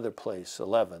and another place,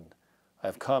 11. I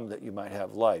have come that you might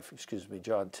have life,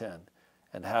 John 10,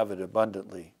 and have it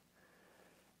abundantly.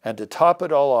 And to top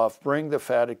it all off, bring the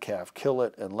fatted calf, kill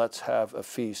it, and let's have a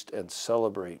feast and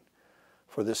celebrate.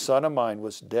 For this son of mine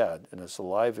was dead and is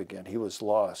alive again. He was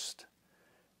lost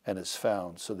and is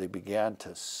found. So they began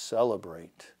to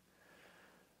celebrate.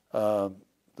 The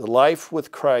life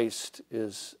with Christ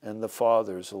and the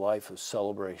Father is a life of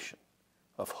celebration,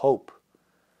 of hope,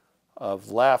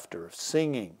 of laughter, of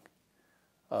singing,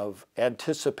 of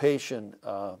anticipation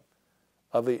of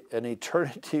an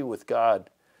eternity with God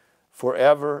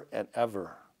forever and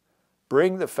ever.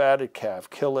 Bring the fatted calf,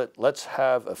 kill it, let's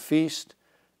have a feast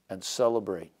and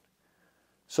celebrate.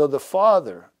 So the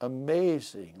Father,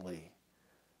 amazingly,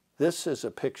 this is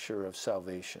a picture of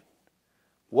salvation.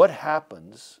 What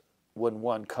happens when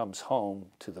one comes home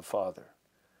to the Father?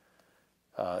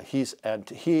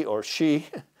 He or she,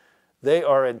 they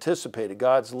are anticipated.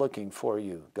 God's looking for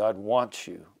you. God wants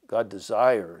you. God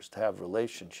desires to have a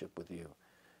relationship with you.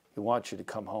 He wants you to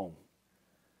come home.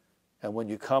 And when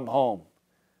you come home,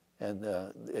 and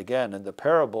again, in the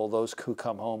parable, those who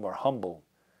come home are humble,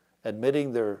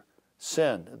 admitting their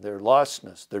sin, their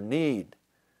lostness, their need.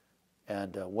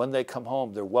 And when they come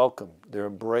home, they're welcomed, they're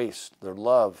embraced, they're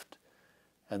loved,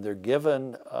 and they're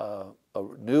given a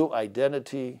new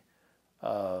identity,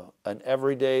 an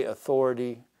everyday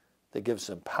authority that gives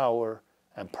them power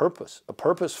and purpose, a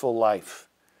purposeful life,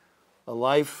 a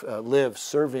life lived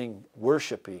serving,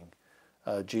 worshiping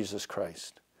Jesus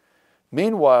Christ.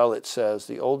 Meanwhile, it says,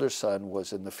 the older son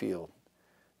was in the field.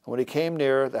 And when he came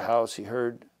near the house, he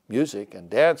heard music and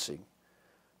dancing.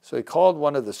 So he called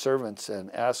one of the servants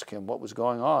and asked him what was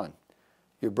going on.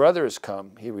 Your brother has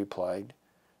come, he replied,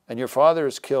 and your father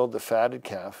has killed the fatted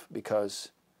calf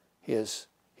because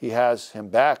he has him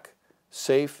back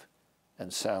safe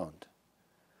and sound.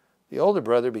 The older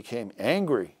brother became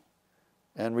angry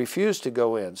and refused to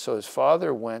go in. So his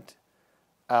father went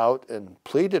out and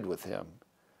pleaded with him.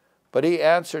 But he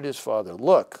answered his father,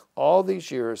 look, all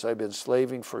these years I've been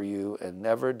slaving for you and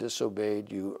never disobeyed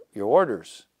your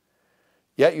orders.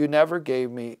 Yet you never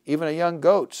gave me even a young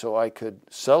goat so I could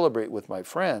celebrate with my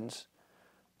friends.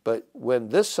 But when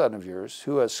this son of yours,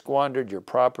 who has squandered your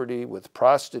property with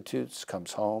prostitutes,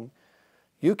 comes home,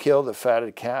 you kill the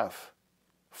fatted calf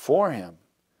for him.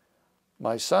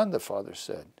 My son, the father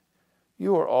said,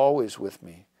 you are always with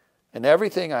me, and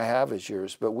everything I have is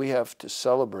yours, but we have to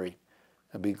celebrate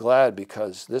and be glad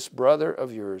because this brother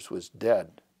of yours was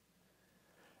dead,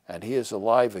 and he is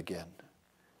alive again.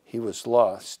 He was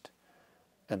lost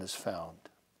and is found.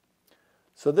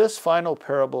 So this final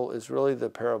parable is really the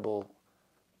parable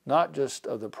not just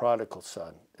of the prodigal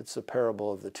son, it's the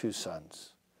parable of the two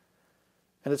sons.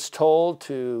 And it's told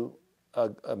to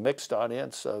a mixed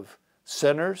audience of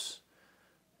sinners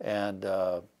and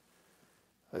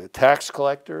tax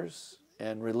collectors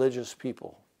and religious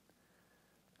people.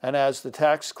 And as the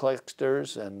tax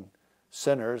collectors and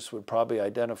sinners would probably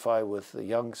identify with the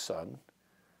young son,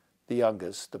 the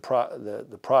youngest, the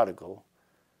prodigal,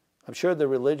 I'm sure the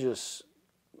religious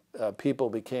people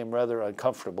became rather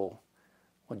uncomfortable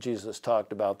when Jesus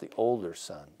talked about the older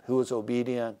son, who was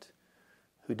obedient,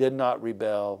 who did not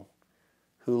rebel,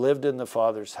 who lived in the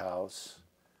Father's house,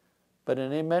 but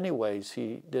in many ways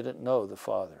he didn't know the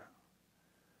Father.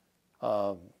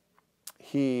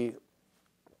 He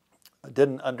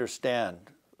didn't understand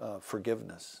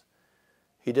forgiveness.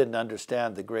 He didn't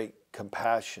understand the great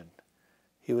compassion.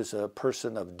 He was a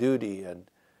person of duty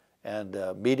and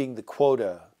meeting the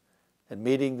quota and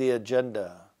meeting the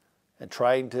agenda and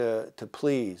trying to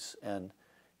please. And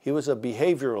he was a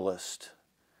behavioralist,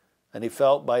 and he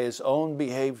felt by his own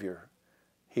behavior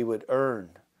he would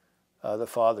earn the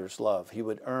Father's love. He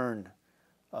would earn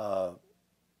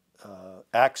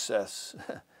access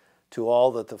to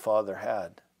all that the Father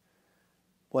had.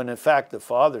 When in fact the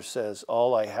Father says,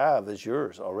 all I have is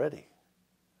yours already.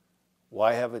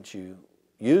 Why haven't you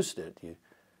used it?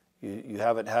 You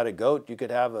haven't had a goat, you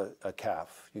could have a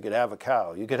calf. You could have a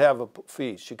cow. You could have a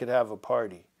feast. You could have a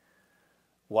party.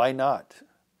 Why not?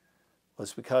 Well,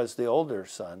 it's because the older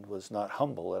son was not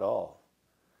humble at all.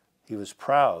 He was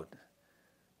proud.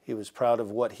 He was proud of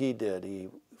what he did. He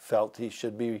felt he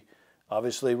should be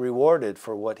obviously rewarded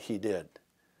for what he did.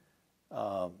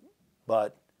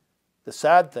 But the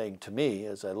sad thing to me,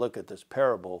 as I look at this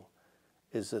parable,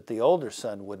 is that the older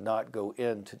son would not go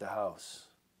into the house.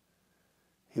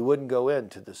 He wouldn't go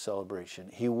into the celebration.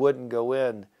 He wouldn't go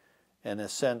in a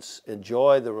sense,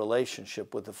 enjoy the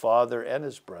relationship with the father and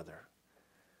his brother.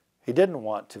 He didn't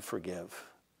want to forgive.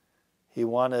 He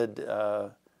wanted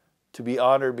to be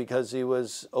honored because he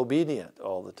was obedient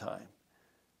all the time.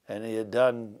 And he had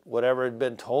done whatever had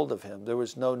been told of him. There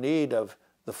was no need of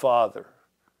the Father.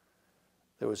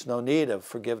 There was no need of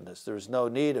forgiveness. There was no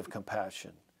need of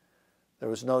compassion. There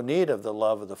was no need of the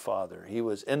love of the Father. He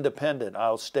was independent.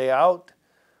 I'll stay out.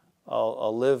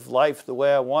 I'll live life the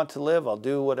way I want to live. I'll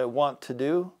do what I want to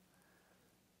do.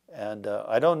 And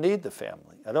I don't need the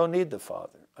family. I don't need the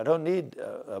Father. I don't need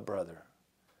a brother.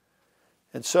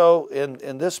 And so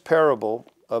in this parable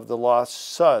of the lost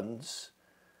sons,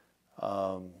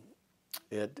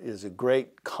 it is a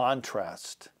great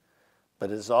contrast,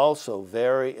 but is also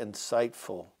very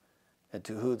insightful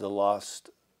into who the lost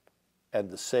and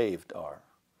the saved are.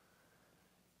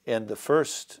 In the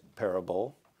first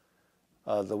parable,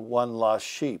 the one lost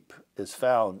sheep is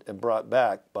found and brought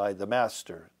back by the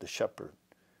master, the shepherd.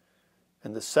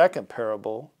 In the second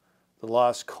parable, the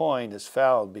lost coin is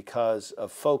found because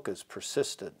of focus,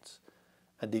 persistence,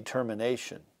 and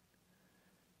determination.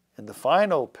 In the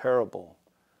final parable,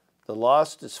 the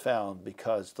lost is found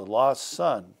because the lost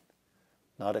son,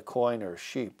 not a coin or a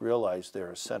sheep, realize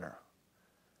they're a sinner.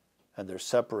 And they're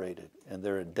separated, and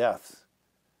they're in death.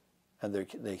 And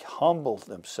they humble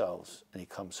themselves, and he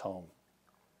comes home.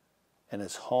 And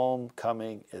his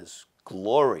homecoming is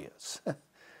glorious,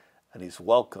 and he's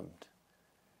welcomed.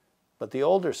 But the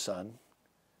older son,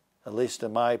 at least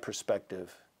in my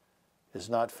perspective, is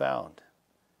not found.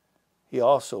 He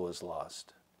also is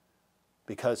lost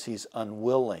because he's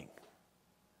unwilling.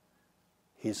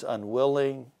 He's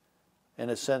unwilling, in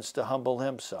a sense, to humble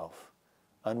himself,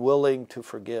 unwilling to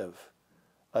forgive,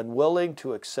 unwilling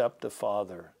to accept a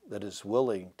father that is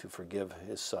willing to forgive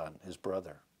his son, his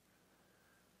brother.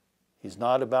 He's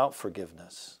not about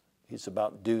forgiveness. He's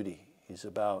about duty. He's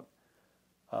about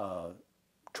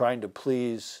trying to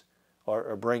please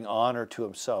or bring honor to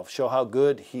himself, show how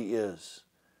good he is.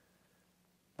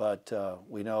 But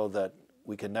we know that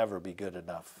we can never be good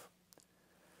enough.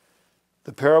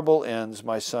 The parable ends,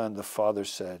 "My son," the father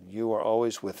said, "you are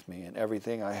always with me, and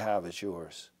everything I have is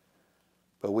yours.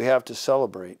 But we have to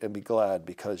celebrate and be glad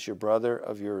because your brother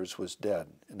of yours was dead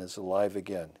and is alive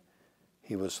again.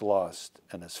 He was lost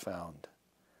and is found."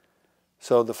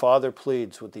 So the father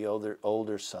pleads with the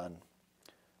older son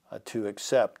to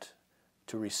accept,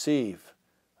 to receive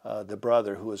the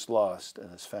brother who is lost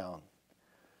and is found.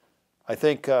 I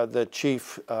think the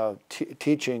chief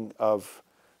teaching of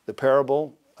the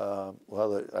parable,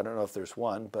 well, I don't know if there's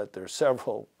one, but there's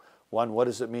several. One, what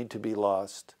does it mean to be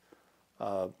lost?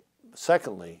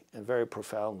 Secondly, and very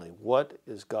profoundly, what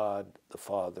is God the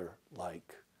Father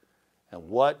like? And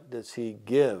what does he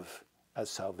give as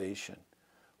salvation?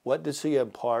 What does he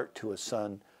impart to a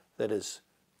son that is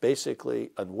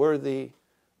basically unworthy,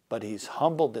 but he's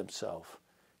humbled himself?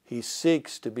 He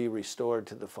seeks to be restored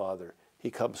to the Father.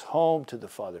 He comes home to the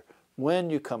Father. When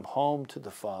you come home to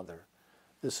the Father,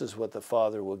 this is what the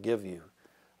Father will give you: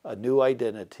 a new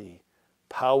identity,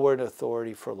 power and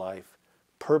authority for life,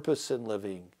 purpose in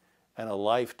living, and a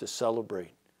life to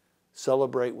celebrate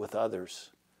with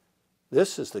others.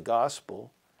 This is the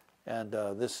gospel, and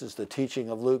this is the teaching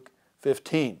of Luke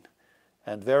 15,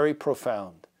 and very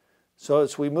profound. So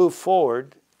as we move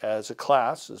forward as a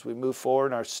class, as we move forward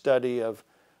in our study of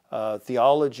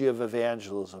theology of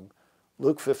evangelism,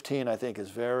 Luke 15, I think, is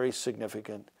very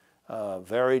significant,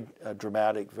 very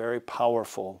dramatic, very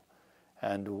powerful,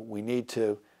 and we need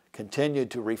to continue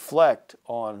to reflect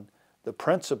on the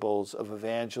principles of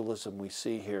evangelism we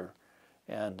see here,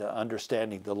 and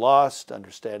understanding the lost,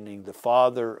 understanding the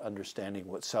Father, understanding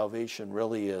what salvation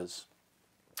really is,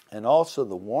 and also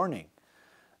the warning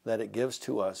that it gives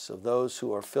to us of those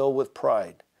who are filled with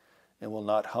pride and will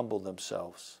not humble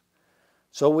themselves.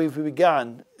 So we've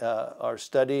begun our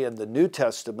study in the New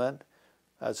Testament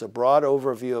as a broad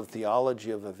overview of theology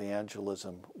of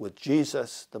evangelism with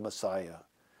Jesus the Messiah,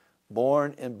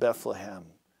 born in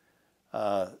Bethlehem,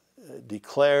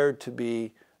 declared to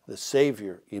be the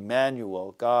Savior,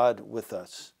 Emmanuel, God with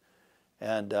us.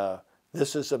 And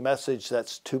this is a message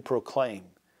that's to proclaim.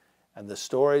 And the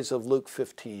stories of Luke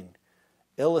 15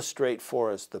 illustrate for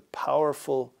us the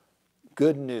powerful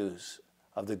good news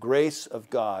of the grace of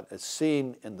God as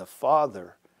seen in the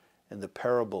Father in the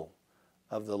parable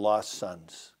of the lost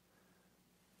sons.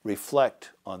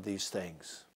 Reflect on these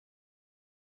things.